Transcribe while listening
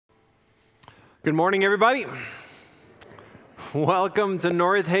Good morning, everybody. Welcome to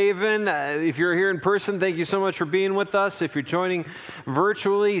North Haven. If you're here in person, thank you so much for being with us. If you're joining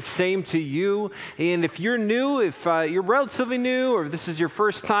virtually, same to you. And if you're new, if you're relatively new, or if this is your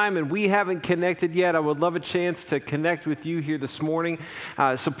first time and we haven't connected yet, I would love a chance to connect with you here this morning.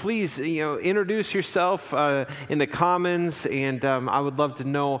 So please, introduce yourself in the comments, and I would love to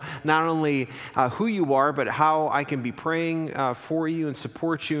know not only who you are, but how I can be praying for you and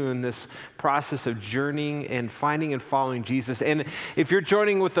support you in this process of journeying and finding and following Jesus. And if you're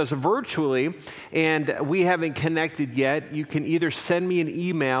joining with us virtually and we haven't connected yet, you can either send me an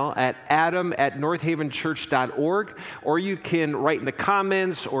email at adam@northavenchurch.org, or you can write in the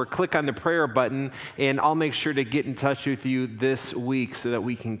comments or click on the prayer button, and I'll make sure to get in touch with you this week so that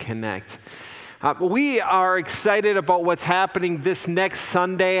we can connect. We are excited about what's happening this next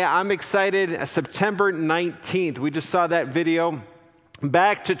Sunday. I'm excited, September 19th. We just saw that video.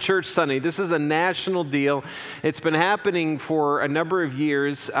 Back to Church Sunday. This is a national deal. It's been happening for a number of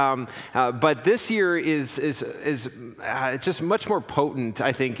years, but this year is just much more potent,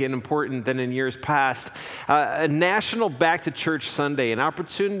 I think, and important than in years past. A national Back to Church Sunday, an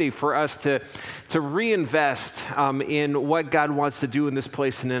opportunity for us to reinvest in what God wants to do in this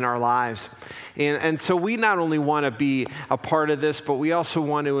place and in our lives. And so we not only want to be a part of this, but we also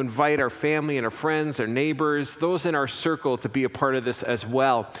want to invite our family and our friends, our neighbors, those in our circle to be a part of this as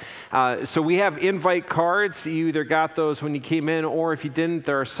well. So we have invite cards. You either got those when you came in, or if you didn't,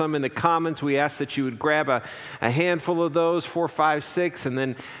 there are some in the comments. We ask that you would grab a handful of those, 4, 5, 6, and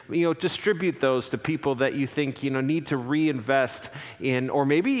then distribute those to people that you think need to reinvest in, or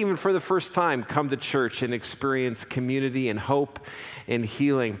maybe even for the first time, come to church and experience community and hope and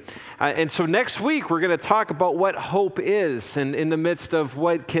healing. And so next week, we're going to talk about what hope is. And in the midst of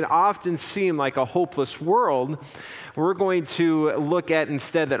what can often seem like a hopeless world, we're going to look at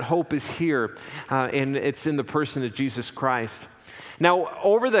instead that hope is here, and it's in the person of Jesus Christ. Now,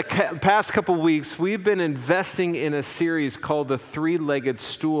 over the past couple weeks, we've been investing in a series called The Three-Legged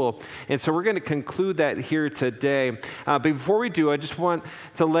Stool. And so we're going to conclude that here today. But before we do, I just want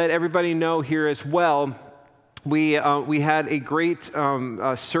to let everybody know here as well, we had a great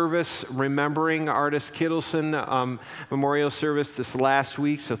service remembering Artis Kittleson memorial service this last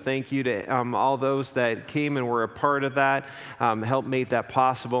week. So thank you to all those that came and were a part of that, helped make that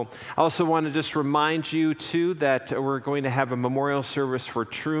possible. I also want to just remind you too that we're going to have a memorial service for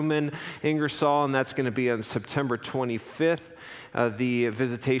Truman Ingersoll, and that's going to be on September 25th. The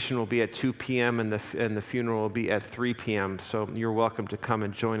visitation will be at 2 p.m. and the funeral will be at 3 p.m. So you're welcome to come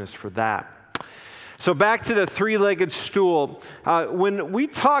and join us for that. So back to the three-legged stool. When we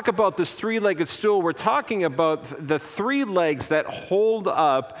talk about this three-legged stool, we're talking about the three legs that hold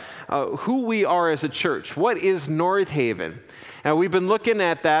up who we are as a church. What is North Haven? And we've been looking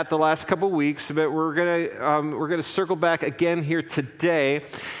at that the last couple of weeks, but we're gonna circle back again here today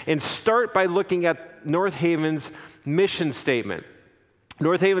and start by looking at North Haven's mission statement.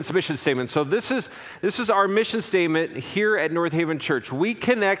 North Haven's mission statement. So this is our mission statement here at North Haven Church. We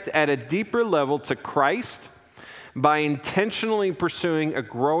connect at a deeper level to Christ by intentionally pursuing a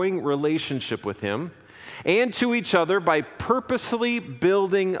growing relationship with Him, and to each other by purposely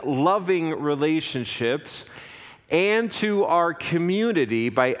building loving relationships, and to our community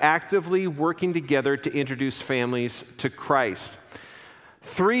by actively working together to introduce families to Christ.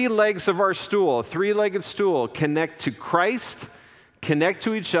 Three legs of our stool, three-legged stool: connect to Christ, connect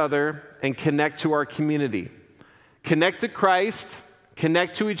to each other, and connect to our community. Connect to Christ,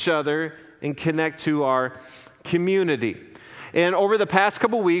 connect to each other, and connect to our community. And over the past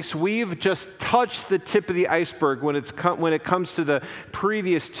couple weeks, we've just touched the tip of the iceberg when it comes to the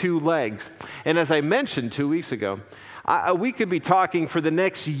previous two legs. And as I mentioned 2 weeks ago, we could be talking for the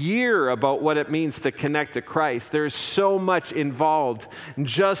next year about what it means to connect to Christ. There's so much involved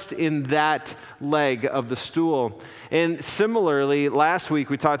just in that leg of the stool. And similarly, last week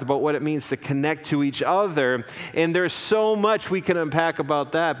we talked about what it means to connect to each other. And there's so much we can unpack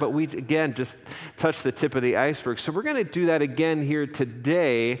about that, but we, again, just touched the tip of the iceberg. So we're going to do that again here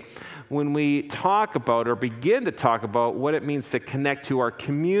today when we talk about, or begin to talk about, what it means to connect to our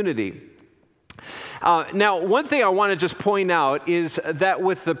community. Now, one thing I want to just point out is that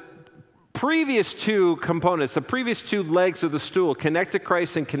with the previous two components, the previous two legs of the stool, connect to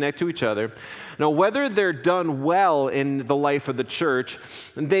Christ and connect to each other, now whether they're done well in the life of the church,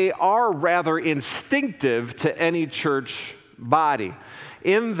 they are rather instinctive to any church body,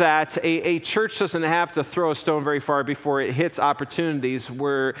 in that a church doesn't have to throw a stone very far before it hits opportunities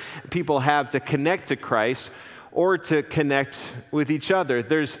where people have to connect to Christ, or to connect with each other.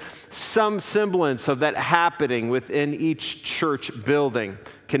 There's some semblance of that happening within each church building,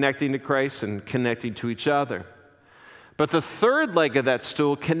 connecting to Christ and connecting to each other. But the third leg of that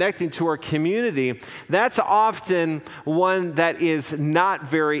stool, connecting to our community, that's often one that is not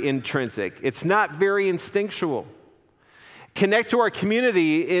very intrinsic. It's not very instinctual. Connect to our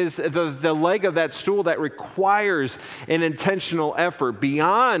community is the leg of that stool that requires an intentional effort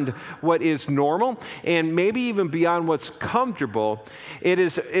beyond what is normal and maybe even beyond what's comfortable. It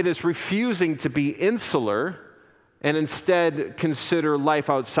is refusing to be insular and instead consider life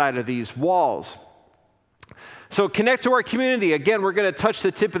outside of these walls. So connect to our community. Again, we're going to touch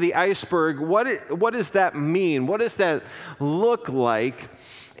the tip of the iceberg. What does that mean? What does that look like?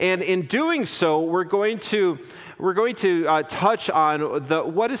 And in doing so, we're going to touch on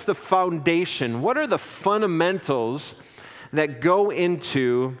what is the foundation? What are the fundamentals that go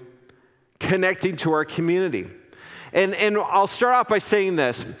into connecting to our community? And I'll start off by saying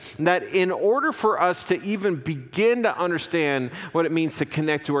this, that in order for us to even begin to understand what it means to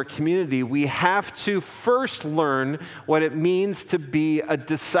connect to our community, we have to first learn what it means to be a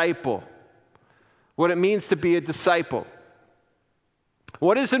disciple. What it means to be a disciple.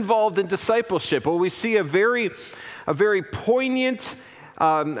 What is involved in discipleship? Well, we see a very poignant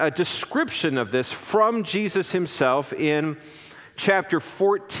description of this from Jesus himself in chapter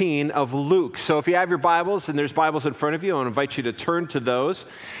 14 of Luke. So if you have your Bibles, and there's Bibles in front of you, I want to invite you to turn to those.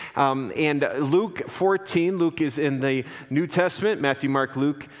 And Luke 14, Luke is in the New Testament, Matthew, Mark,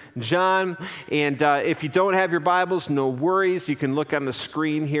 Luke, John. And if you don't have your Bibles, no worries. You can look on the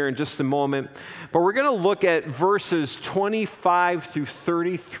screen here in just a moment. But we're going to look at verses 25 through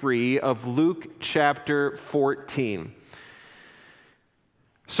 33 of Luke chapter 14.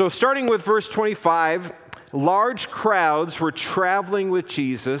 So starting with verse 25, large crowds were traveling with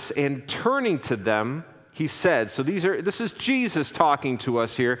Jesus, and turning to them, he said, so this is Jesus talking to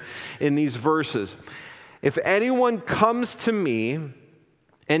us here in these verses. If anyone comes to me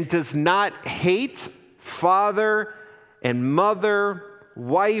and does not hate father and mother,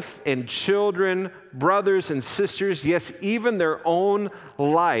 wife and children, brothers and sisters, yes, even their own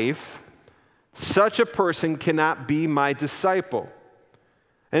life, such a person cannot be my disciple.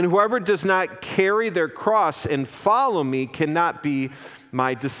 And whoever does not carry their cross and follow me cannot be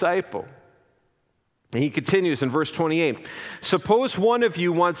my disciple. And he continues in verse 28. Suppose one of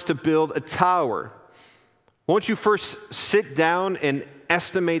you wants to build a tower. Won't you first sit down and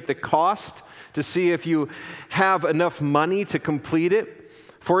estimate the cost to see if you have enough money to complete it?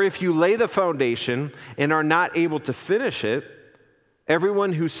 For if you lay the foundation and are not able to finish it,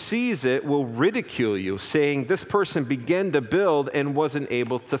 everyone who sees it will ridicule you, saying, this person began to build and wasn't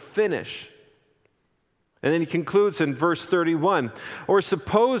able to finish. And then he concludes in verse 31, or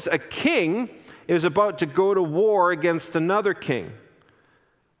suppose a king is about to go to war against another king.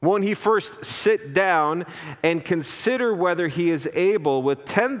 Won't he first sit down and consider whether he is able with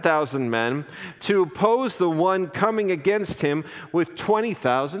 10,000 men to oppose the one coming against him with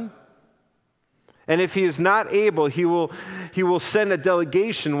 20,000? And if he is not able, he will send a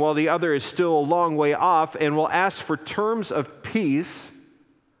delegation while the other is still a long way off, and will ask for terms of peace.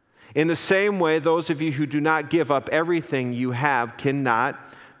 In the same way, those of you who do not give up everything you have cannot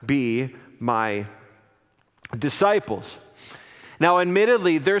be my disciples. Now,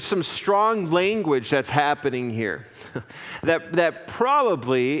 admittedly, there's some strong language that's happening here that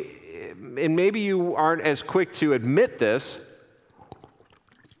probably, and maybe you aren't as quick to admit this,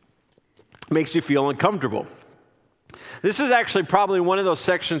 makes you feel uncomfortable. This is actually probably one of those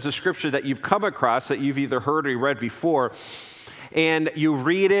sections of Scripture that you've come across that you've either heard or read before, and you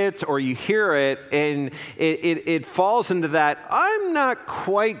read it or you hear it, and it falls into that, I'm not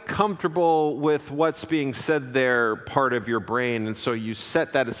quite comfortable with what's being said there part of your brain, and so you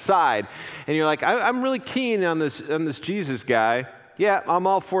set that aside, and you're like, I'm really keen on this Jesus guy. Yeah, I'm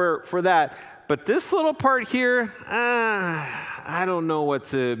all for that. But this little part here, I don't know what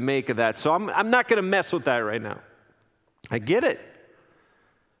to make of that. So I'm not going to mess with that right now. I get it.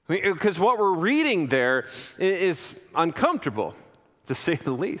 Because what we're reading there is uncomfortable, to say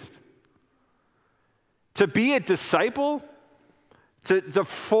the least. To be a disciple, to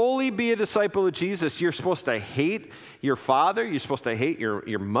fully be a disciple of Jesus, you're supposed to hate your father, you're supposed to hate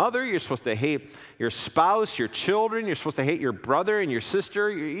your mother, you're supposed to hate your spouse, your children, you're supposed to hate your brother and your sister,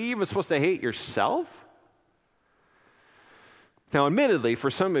 you're even supposed to hate yourself. Now, admittedly,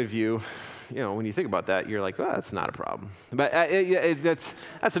 for some of you, when you think about that, you're like, well, that's not a problem. But that's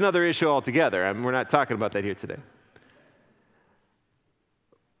another issue altogether. I mean, we're not talking about that here today.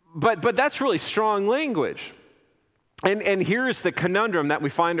 But that's really strong language. And here's the conundrum that we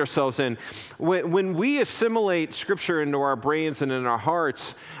find ourselves in. When we assimilate Scripture into our brains and in our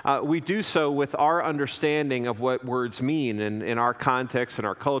hearts, we do so with our understanding of what words mean in our context, in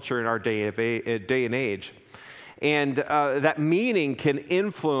our culture, in our day and age. And that meaning can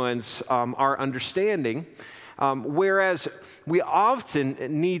influence our understanding, whereas we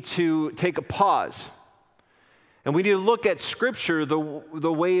often need to take a pause. And we need to look at Scripture the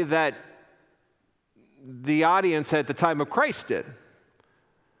way that the audience at the time of Christ did.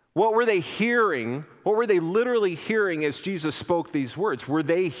 What were they hearing? What were they literally hearing as Jesus spoke these words? Were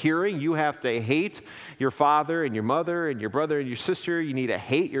they hearing, you have to hate your father and your mother and your brother and your sister? You need to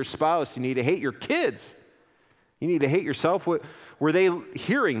hate your spouse. You need to hate your kids. You need to hate yourself. Were they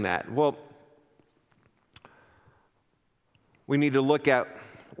hearing that? Well, we need to look at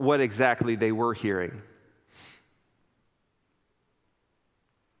what exactly they were hearing.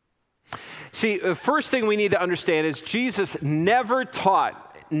 See, the first thing we need to understand is Jesus never taught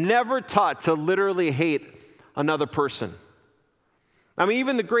to literally hate another person. I mean,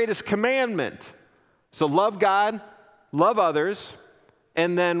 even the greatest commandment. So love God, love others,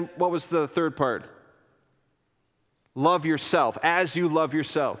 and then what was the third part? Love yourself as you love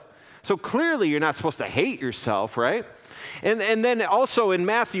yourself. So clearly you're not supposed to hate yourself, right? And then also in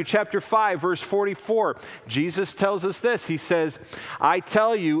Matthew chapter 5, verse 44, Jesus tells us this. He says, I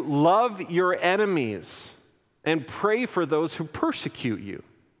tell you, love your enemies and pray for those who persecute you.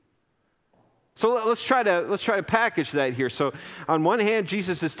 So let's try to package that here. So on one hand,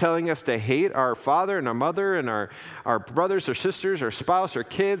 Jesus is telling us to hate our father and our mother and our brothers or sisters, our spouse, our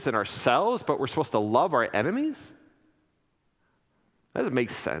kids, and ourselves, but we're supposed to love our enemies? That doesn't make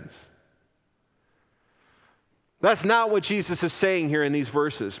sense. That's not what Jesus is saying here in these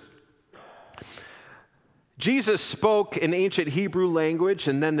verses. Jesus spoke in ancient Hebrew language,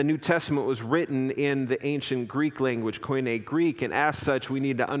 and then the New Testament was written in the ancient Greek language, Koine Greek, and as such, we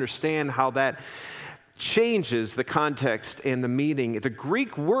need to understand how that changes the context and the meaning. The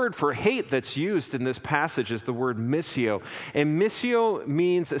Greek word for hate that's used in this passage is the word misio, and misio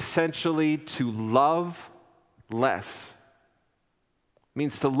means essentially to love less. It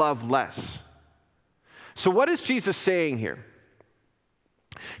means to love less. So what is Jesus saying here?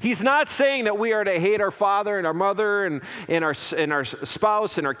 He's not saying that we are to hate our father and our mother and our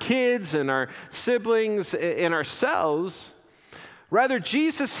spouse and our kids and our siblings and ourselves. Rather,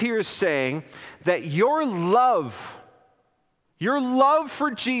 Jesus here is saying that your love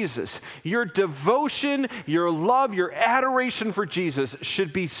for Jesus, your devotion, your love, your adoration for Jesus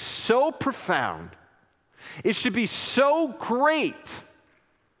should be so profound. It should be so great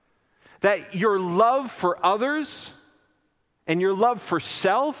that your love for others and your love for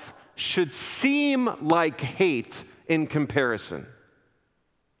self should seem like hate in comparison.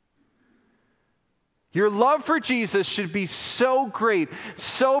 Your love for Jesus should be so great,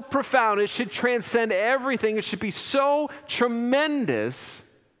 so profound, it should transcend everything. It should be so tremendous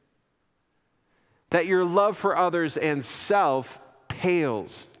that your love for others and self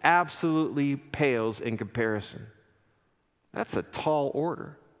pales, absolutely pales in comparison. That's a tall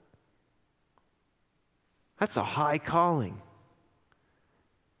order. That's a high calling.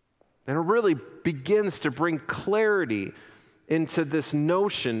 And it really begins to bring clarity into this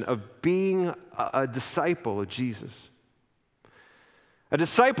notion of being a disciple of Jesus. A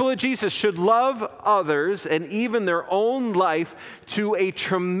disciple of Jesus should love others and even their own life to a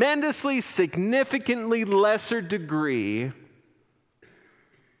tremendously, significantly lesser degree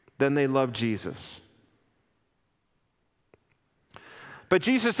than they love Jesus. But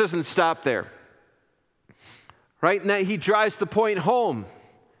Jesus doesn't stop there. Right? Now he drives the point home.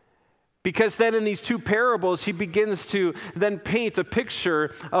 Because then in these two parables, he begins to then paint a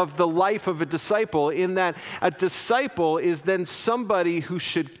picture of the life of a disciple, in that a disciple is then somebody who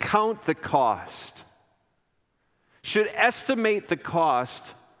should count the cost, should estimate the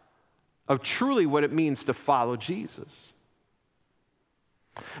cost of truly what it means to follow Jesus.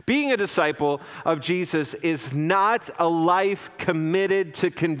 Being a disciple of Jesus is not a life committed to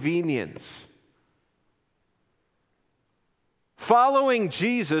convenience. Following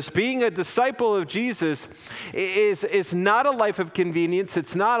Jesus, being a disciple of Jesus, is not a life of convenience.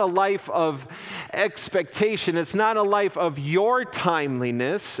 It's not a life of expectation. It's not a life of your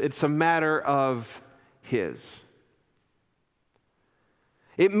timeliness. It's a matter of His.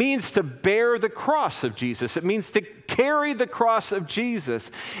 It means to bear the cross of Jesus. It means to carry the cross of Jesus.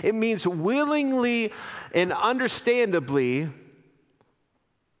 It means willingly and understandably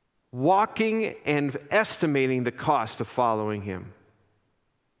walking and estimating the cost of following Him.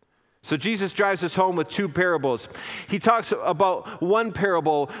 So Jesus drives us home with two parables. He talks about one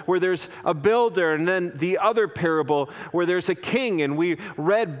parable where there's a builder, and then the other parable where there's a king, and we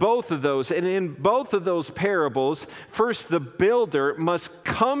read both of those. And in both of those parables, first the builder must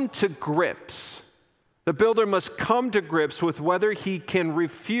come to grips. The builder must come to grips with whether he can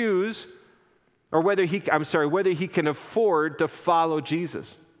refuse or whether he can afford to follow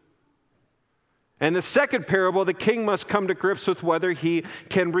Jesus. And the second parable, the king must come to grips with whether he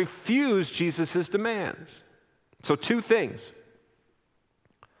can refuse Jesus' demands. So two things.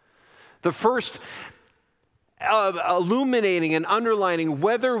 The first, illuminating and underlining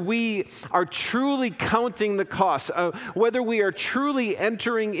whether we are truly counting the cost, whether we are truly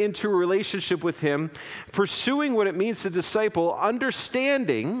entering into a relationship with him, pursuing what it means to disciple,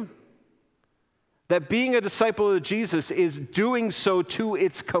 understanding that being a disciple of Jesus is doing so to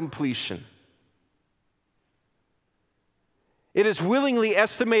its completion. It is willingly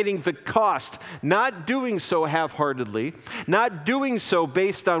estimating the cost, not doing so half-heartedly, not doing so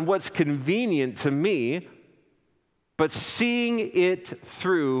based on what's convenient to me, but seeing it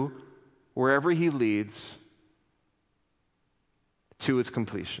through wherever he leads to its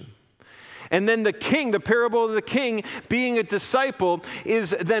completion. And then the king, the parable of the king, being a disciple,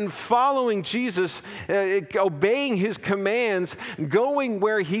 is then following Jesus, obeying his commands, going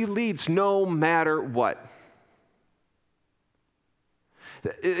where he leads no matter what.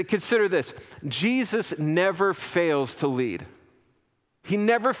 Consider this. Jesus never fails to lead. He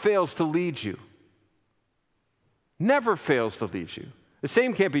never fails to lead you. Never fails to lead you. The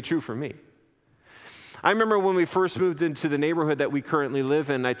same can't be true for me. I remember when we first moved into the neighborhood that we currently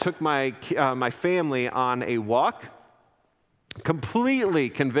live in, I took my family on a walk, completely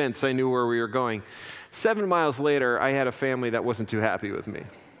convinced I knew where we were going. 7 miles later, I had a family that wasn't too happy with me.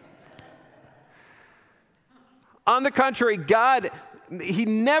 On the contrary, God, he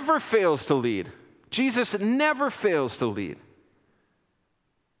never fails to lead. Jesus never fails to lead.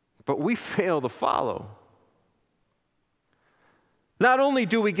 But we fail to follow. Not only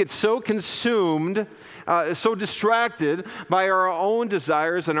do we get so consumed, so distracted by our own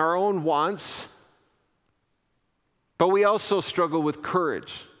desires and our own wants, but we also struggle with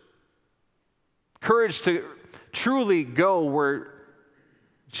courage. Courage to truly go where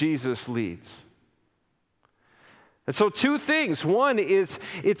Jesus leads. And so two things. One is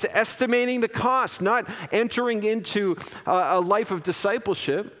it's estimating the cost, not entering into a life of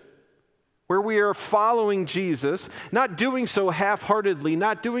discipleship where we are following Jesus, not doing so half-heartedly,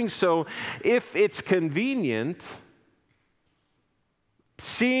 not doing so if it's convenient,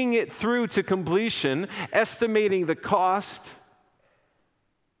 seeing it through to completion, estimating the cost,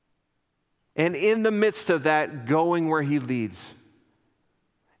 and in the midst of that, going where he leads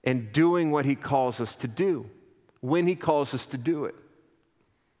and doing what he calls us to do, when he calls us to do it.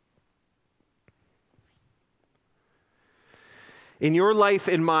 In your life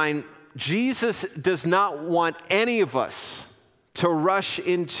and mine, Jesus does not want any of us to rush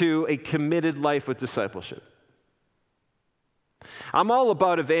into a committed life with discipleship. I'm all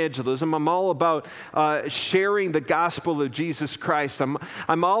about evangelism. I'm all about sharing the gospel of Jesus Christ.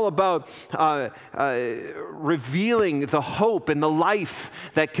 I'm all about revealing the hope and the life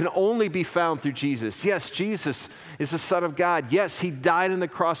that can only be found through Jesus. Yes, Jesus is the Son of God. Yes, he died on the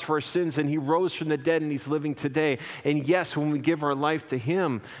cross for our sins, and he rose from the dead, and he's living today. And yes, when we give our life to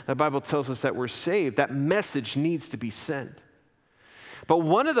him, the Bible tells us that we're saved. That message needs to be sent. But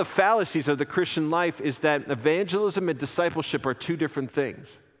one of the fallacies of the Christian life is that evangelism and discipleship are two different things.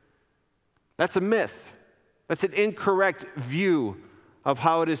 That's a myth. That's an incorrect view of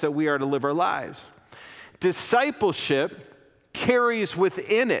how it is that we are to live our lives. Discipleship carries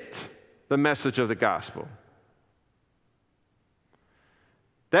within it the message of the gospel.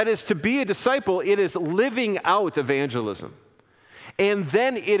 That is, to be a disciple, it is living out evangelism. And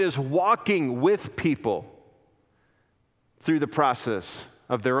then it is walking with people through the process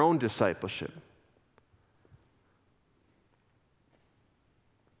of their own discipleship.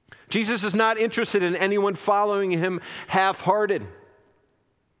 Jesus is not interested in anyone following him half-hearted.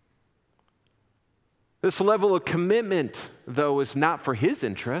 This level of commitment, though, is not for his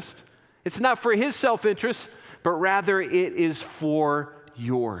interest. It's not for his self-interest, but rather it is for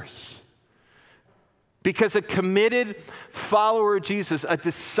yours. Because a committed follower of Jesus, a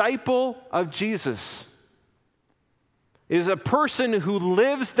disciple of Jesus, is a person who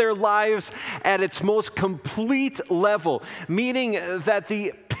lives their lives at its most complete level, meaning that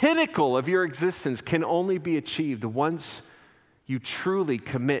the pinnacle of your existence can only be achieved once you truly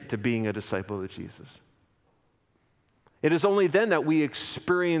commit to being a disciple of Jesus. It is only then that we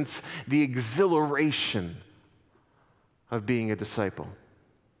experience the exhilaration of being a disciple.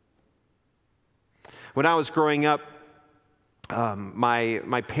 When I was growing up,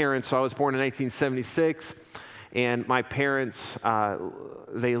 my parents, so I was born in 1976, and my parents,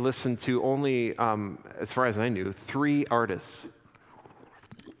 they listened to only, as far as I knew, 3 artists.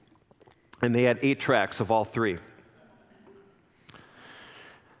 And they had 8 tracks of all 3.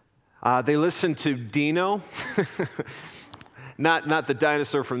 They listened to Dino, not the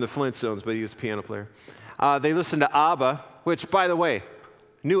dinosaur from the Flintstones, but he was a piano player. They listened to ABBA, which, by the way,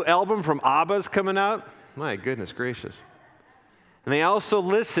 new album from ABBA is coming out. My goodness gracious. And they also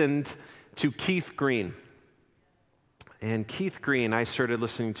listened to Keith Green. And Keith Green I started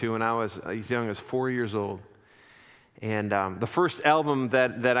listening to when I was as young as 4 years old. And the first album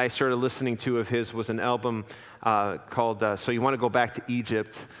that I started listening to of his was an album called So You Want to Go Back to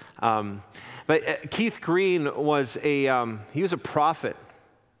Egypt. But Keith Green was he was a prophet.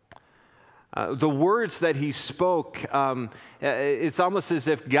 The words that he spoke, it's almost as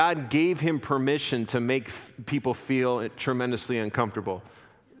if God gave him permission to make people feel tremendously uncomfortable,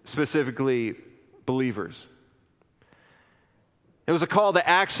 specifically believers. It was a call to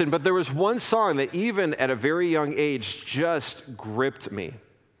action, but there was one song that even at a very young age just gripped me.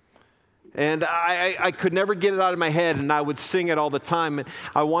 And I could never get it out of my head, and I would sing it all the time. And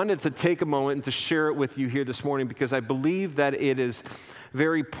I wanted to take a moment and to share it with you here this morning because I believe that it is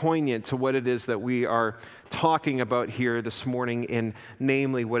very poignant to what it is that we are talking about here this morning, and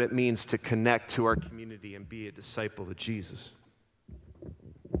namely what it means to connect to our community and be a disciple of Jesus.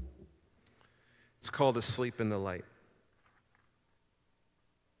 It's called Asleep in the Light.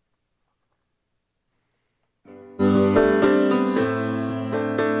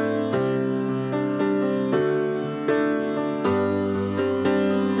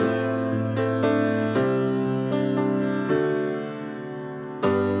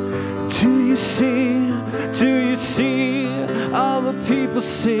 Do you see all the people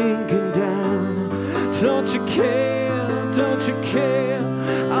sinking down? Don't you care,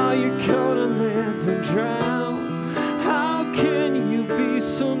 are you gonna let them drown? How can you be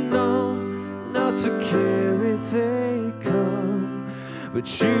so numb, not to care if they come? But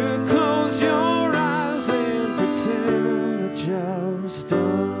you close your eyes and pretend the job's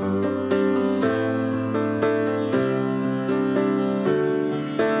done.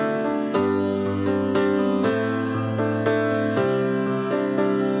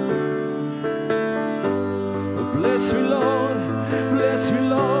 Bless me,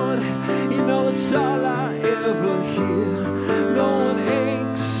 Lord, you know it's all I ever hear. No one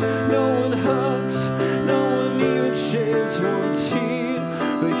aches, no one hurts, no one even sheds one tear.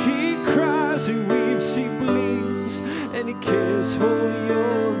 But he cries, he weeps, he bleeds, and he cares for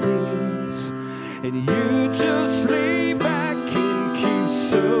your needs. And you just lay back and keep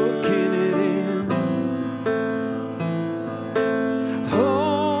soaking it in.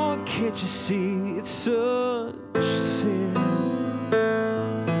 Oh, can't you see it's such sin?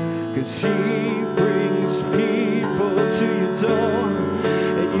 'Cause he brings people to your door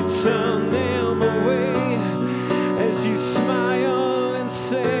and you turn them away as you smile and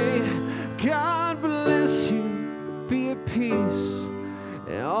say, God bless you, be at peace,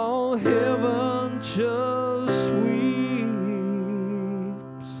 and all heaven just weeps.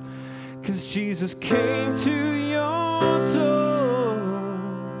 'Cause Jesus came to your door,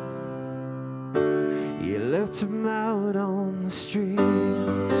 you left him out on the streets.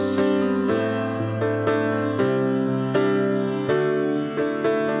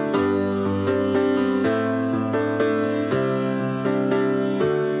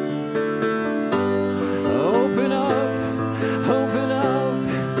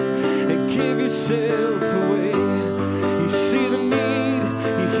 Yourself away. You see the need,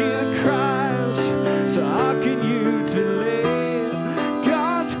 you hear the cries, so how can you delay?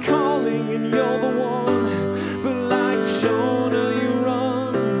 God's calling and you're the one, but like Jonah you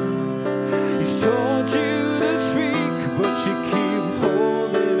run. He's told you to speak, but you keep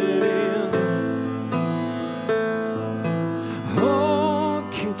holding it in. Oh,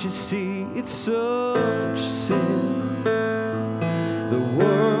 can't you see it's such sin? The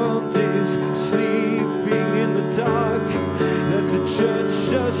world is sleeping in the dark that the church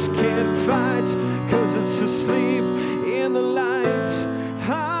just can't fight, 'cause it's asleep in the light.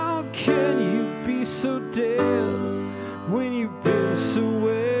 How can you be so dead when you've been so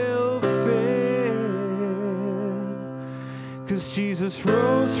well fed? 'Cause Jesus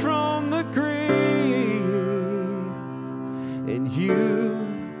rose from the grave, and you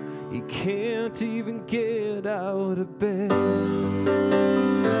can't even get out of bed.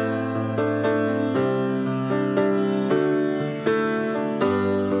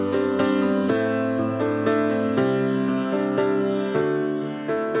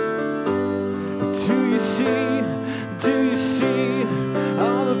 Do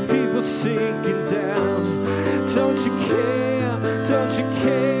sinking down. Don't you care? Don't you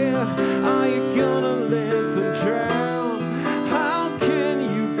care? Are you gonna let them drown? How can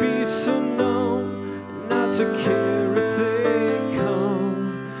you be so numb not to care if they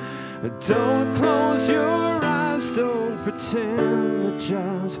come? Don't close your eyes, don't pretend the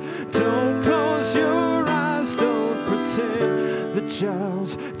jobs. Don't close your eyes, don't pretend the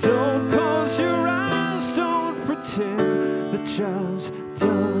jobs. Don't close your eyes, don't pretend the job's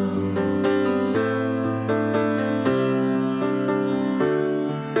done.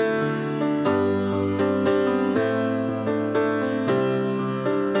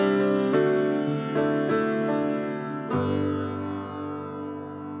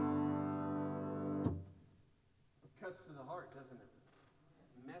 Cuts to the heart, doesn't it?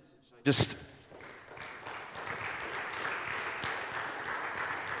 Message.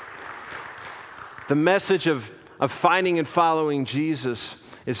 The message of finding and following Jesus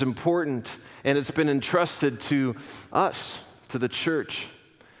is important, and it's been entrusted to us, to the church.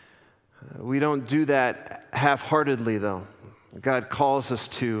 We don't do that half-heartedly, though. God calls us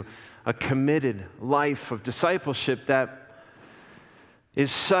to a committed life of discipleship that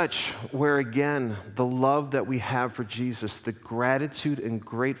is such where, again, the love that we have for Jesus, the gratitude and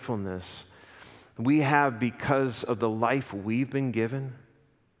gratefulness we have because of the life we've been given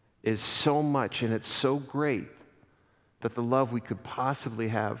is so much, and it's so great that the love we could possibly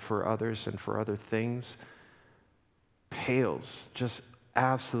have for others and for other things pales, just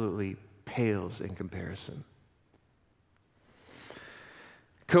absolutely pales in comparison.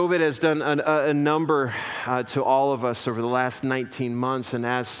 COVID has done a number to all of us over the last 19 months, and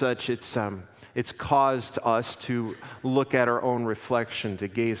as such, it's caused us to look at our own reflection, to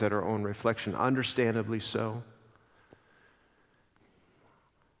gaze at our own reflection, understandably so.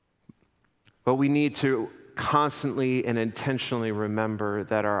 But we need to constantly and intentionally remember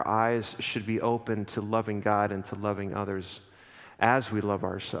that our eyes should be open to loving God and to loving others as we love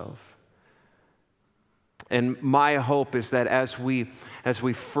ourselves. And my hope is that as we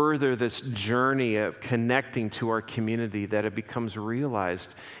further this journey of connecting to our community, that it becomes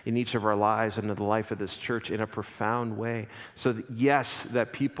realized in each of our lives and in the life of this church in a profound way. So that, yes,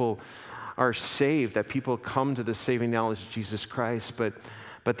 that people are saved, that people come to the saving knowledge of Jesus Christ,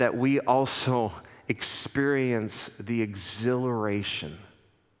 but that we also experience the exhilaration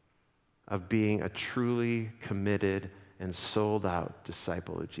of being a truly committed and sold out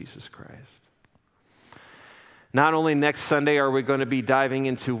disciple of Jesus Christ. Not only next Sunday are we going to be diving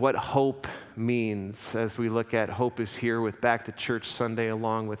into what hope means as we look at Hope is Here with Back to Church Sunday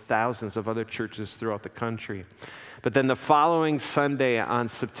along with thousands of other churches throughout the country. But then the following Sunday on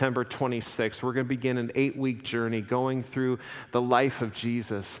September 26th, we're going to begin an 8-week journey going through the life of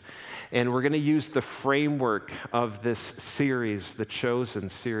Jesus. And we're going to use the framework of this series, the Chosen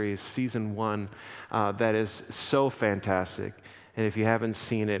series, season 1, that is so fantastic. And if you haven't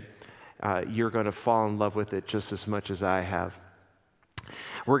seen it, you're going to fall in love with it just as much as I have.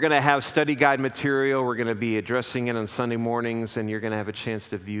 We're going to have study guide material. We're going to be addressing it on Sunday mornings, and you're going to have a chance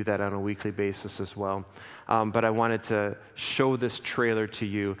to view that on a weekly basis as well. But I wanted to show this trailer to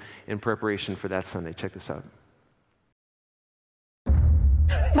you in preparation for that Sunday. Check this out.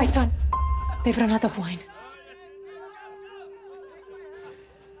 My son, they've run out of wine.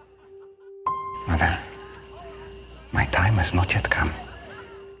 Mother, my time has not yet come.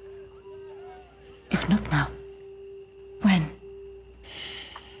 If not now, when?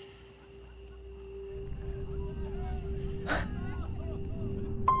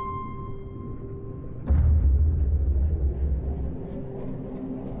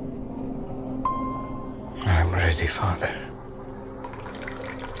 I'm ready, Father.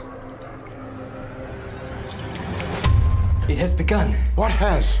 It has begun. What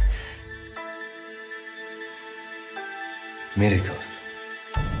has? Miracles.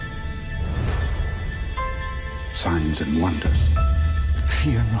 Signs and wonders.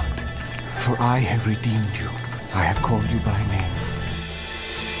 Fear not, for I have redeemed you. I have called you by name.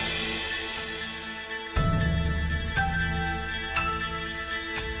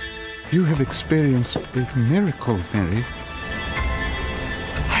 You have experienced a miracle, Mary.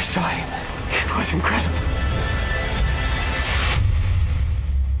 I saw him. It was incredible.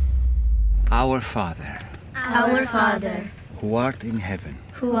 Our Father, Our Father, who art in heaven,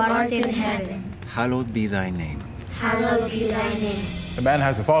 who art in heaven, hallowed be thy name. hallowed be thy name. The man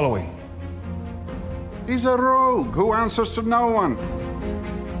has a following. He's a rogue who answers to no one.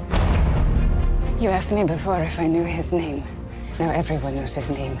 You asked me before if I knew his name. Now everyone knows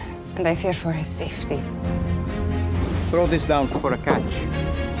his name, and I fear for his safety. Throw this down for a catch.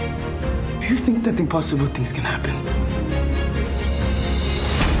 Do you think that impossible things can happen?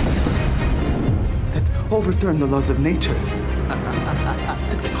 overturn the laws of nature.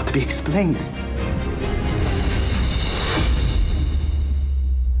 That cannot be explained.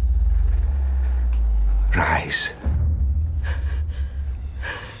 Rise.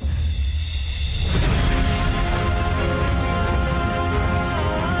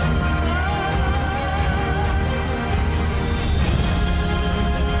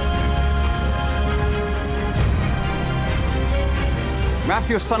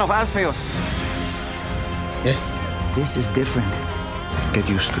 Matthew, son of Alphaeus. Yes. This is different. Get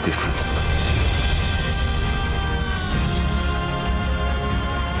used to different.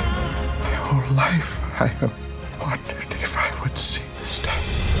 My whole life, I have wondered if I would see this day.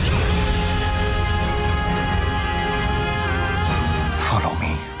 Follow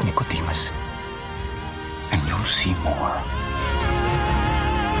me, Nicodemus, and you'll see more.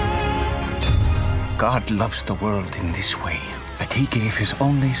 God loves the world in this way, that he gave his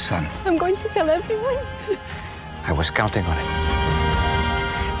only son. I'm going to tell everyone. I was counting on it.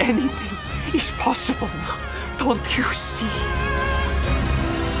 Anything is possible now. Don't you see?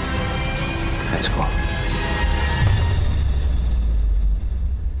 Let's go.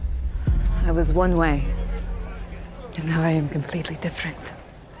 I was one way, and now I am completely different.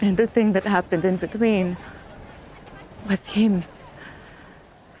 And the thing that happened in between was him.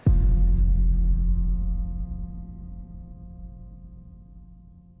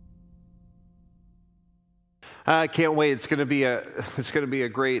 I can't wait. It's going to be a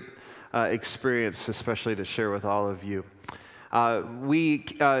great experience, especially to share with all of you. We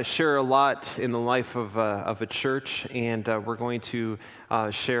share a lot in the life of a church, and we're going to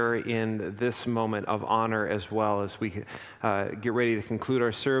share in this moment of honor as well as we get ready to conclude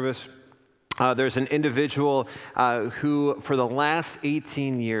our service. There's an individual who, for the last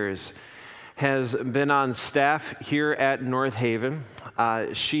 18 years, has been on staff here at North Haven.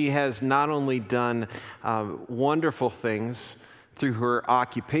 She has not only done wonderful things through her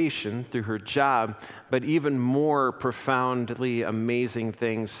occupation, through her job, but even more profoundly amazing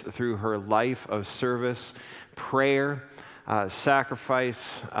things through her life of service, prayer, sacrifice,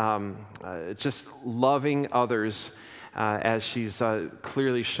 just loving others as she's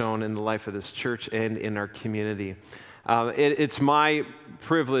clearly shown in the life of this church and in our community. It's my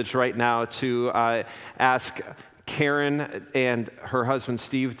privilege right now to ask Karen and her husband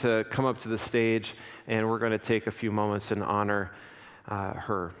Steve to come up to the stage, and we're going to take a few moments and honor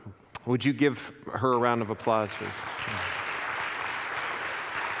her. Would you give her a round of applause, please?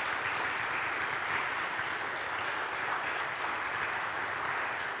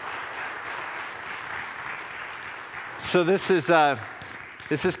 So this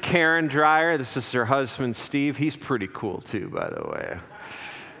is Karen Dreyer. This is her husband, Steve. He's pretty cool, too, by the way.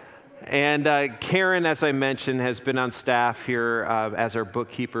 And Karen, as I mentioned, has been on staff here as our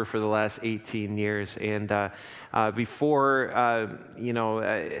bookkeeper for the last 18 years. And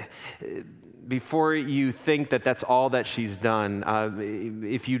before you think that that's all that she's done,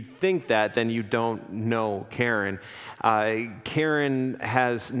 if you think that, then you don't know Karen. Karen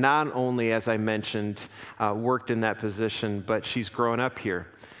has not only, as I mentioned, worked in that position, but she's grown up here.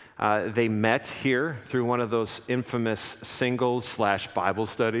 They met here through one of those infamous singles/Bible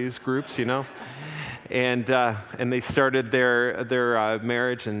studies groups, you know, and they started their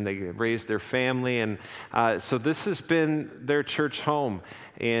marriage and they raised their family, and so this has been their church home,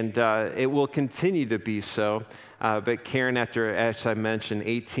 and it will continue to be so. But Karen, after, as I mentioned,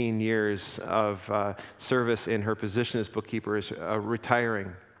 18 years of service in her position as bookkeeper, is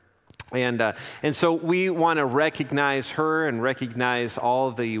retiring. And so we want to recognize her and recognize all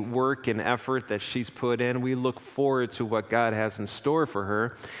the work and effort that she's put in. We look forward to what God has in store for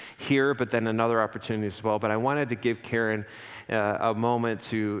her here, but then another opportunity as well. But I wanted to give Karen a moment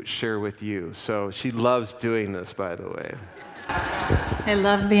to share with you. So she loves doing this, by the way. I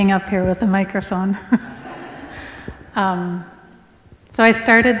love being up here with the microphone. So I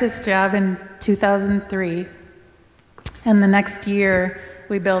started this job in 2003, and the next year,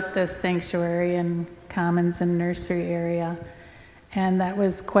 we built this sanctuary and commons and nursery area, and that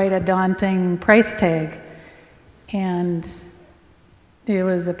was quite a daunting price tag. And it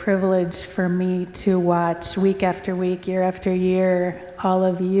was a privilege for me to watch week after week, year after year, all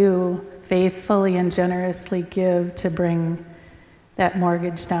of you faithfully and generously give to bring that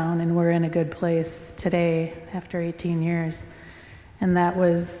mortgage down, and we're in a good place today after 18 years. And that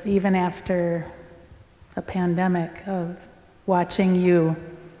was even after a pandemic of watching you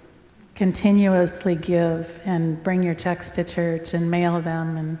continuously give and bring your checks to church and mail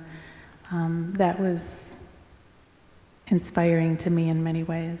them, and that was inspiring to me in many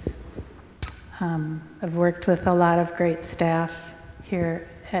ways. I've worked with a lot of great staff here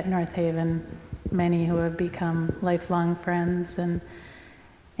at North Haven, many who have become lifelong friends,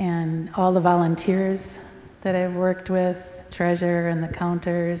 and all the volunteers that I've worked with, treasure and the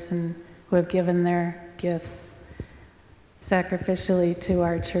counters, and who have given their gifts sacrificially to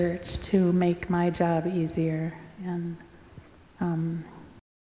our church to make my job easier. And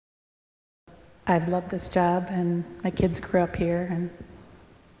I've loved this job, and my kids grew up here, and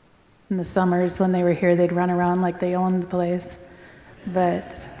in the summers when they were here, they'd run around like they owned the place.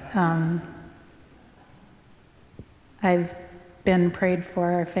 But I've been prayed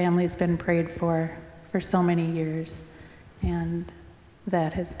for, our family's been prayed for so many years, and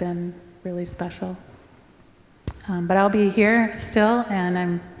that has been really special. But I'll be here still, and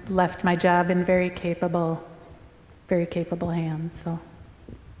I'm left my job in very capable hands. So,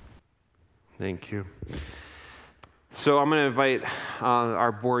 thank you. So I'm going to invite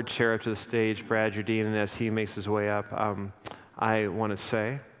our board chair up to the stage, Brad Jardine, and as he makes his way up, I want to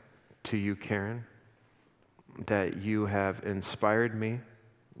say to you, Karen, that you have inspired me,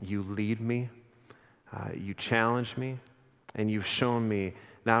 you lead me, you challenge me, and you've shown me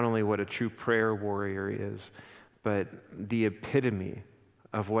not only what a true prayer warrior is, but the epitome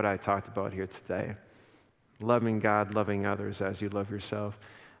of what I talked about here today. Loving God, loving others as you love yourself.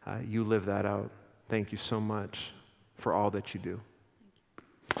 You live that out. Thank you so much for all that you do.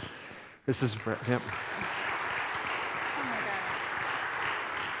 This is Brett. Yep.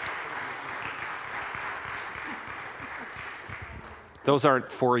 Those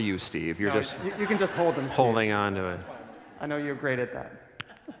aren't for you, Steve. You're just you can just hold them, Steve. Holding on to it. I know you're great at that.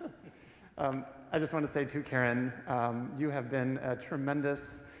 I just want to say too, Karen, you have been a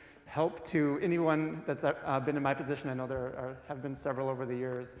tremendous help to anyone that's been in my position. I know there have been several over the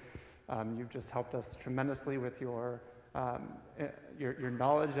years. You've just helped us tremendously with your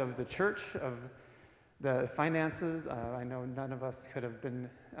knowledge of the church, of the finances. I know none of us could have been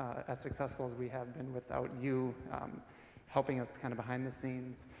as successful as we have been without you helping us kind of behind the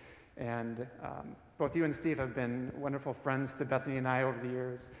scenes. And both you and Steve have been wonderful friends to Bethany and I over the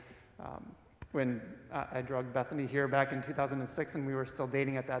years. When I drugged Bethany here back in 2006 and we were still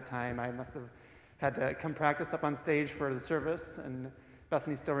dating at that time, I must have had to come practice up on stage for the service, and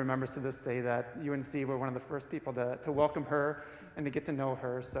Bethany still remembers to this day that you and Steve were one of the first people to welcome her and to get to know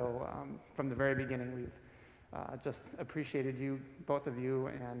her. So from the very beginning, we've just appreciated you, both of you,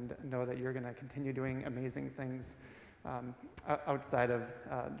 and know that you're going to continue doing amazing things outside of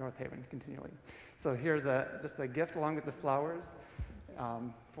North Haven continually. So here's just a gift along with the flowers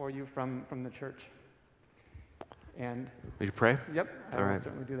for you from the church. And would you pray? Yep, I will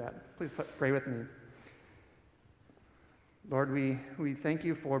certainly do that. Please pray with me. Lord, we thank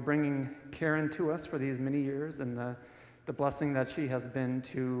you for bringing Karen to us for these many years, and the blessing that she has been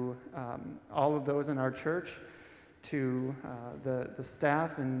to all of those in our church, to the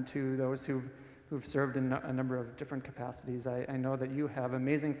staff, and to those who've served in a number of different capacities. I know that you have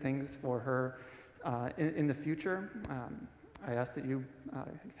amazing things for her in the future. I ask that you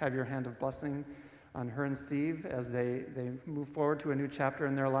have your hand of blessing on her and Steve as they move forward to a new chapter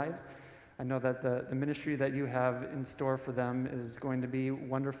in their lives. I know that the ministry that you have in store for them is going to be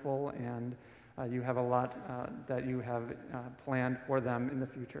wonderful, and you have a lot that you have planned for them in the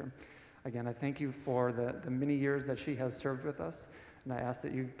future. Again, I thank you for the many years that she has served with us, and I ask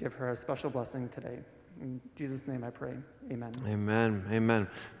that you give her a special blessing today. In Jesus' name I pray, amen. Amen, amen.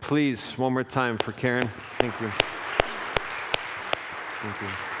 Please, one more time for Karen. Thank you. Thank you.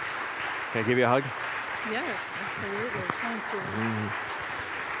 Can I give you a hug? yes, absolutely. Thank you.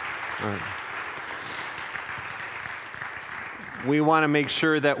 All right. We want to make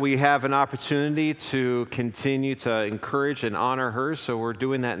sure that we have an opportunity to continue to encourage and honor her, so we're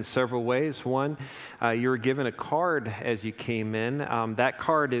doing that in several ways. One, you were given a card as you came in. That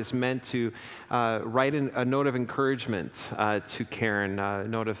card is meant to write a note of encouragement to Karen, a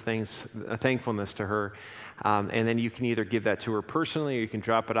note of thankfulness to her. And then you can either give that to her personally, or you can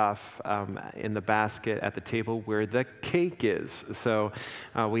drop it off in the basket at the table where the cake is. So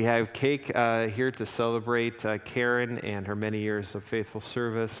we have cake here to celebrate Karen and her many years of faithful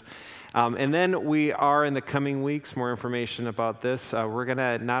service. And then we are, in the coming weeks, more information about this. We're going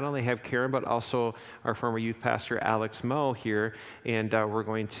to not only have Karen, but also our former youth pastor, Alex Moe, here. And we're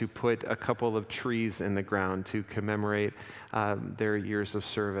going to put a couple of trees in the ground to commemorate their years of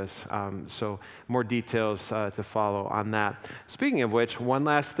service. So more details to follow on that. Speaking of which, one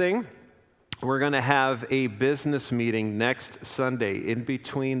last thing. We're going to have a business meeting next Sunday in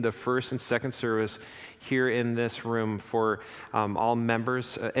between the first and second service here in this room for all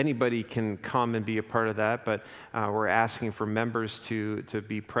members. Anybody can come and be a part of that, but we're asking for members to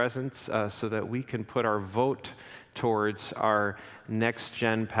be present so that we can put our vote towards our next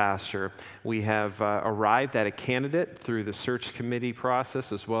gen pastor. We have arrived at a candidate through the search committee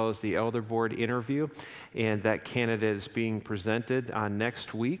process as well as the elder board interview, and that candidate is being presented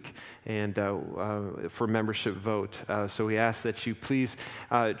next week and for membership vote. So we ask that you please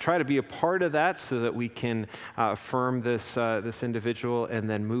try to be a part of that so that we can affirm this individual and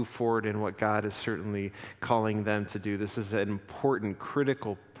then move forward in what God is certainly calling them to do. This is an important,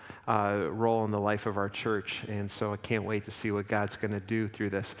 critical role in the life of our church, and so I can't wait to see what God's going to do through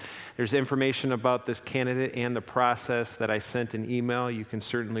this. There's information about this candidate and the process that I sent an email. You can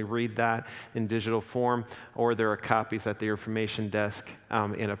certainly read that in digital form, or there are copies at the information desk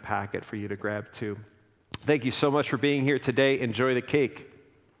in a packet for you to grab too. Thank you so much for being here today. Enjoy the cake.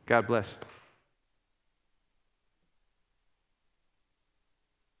 God bless.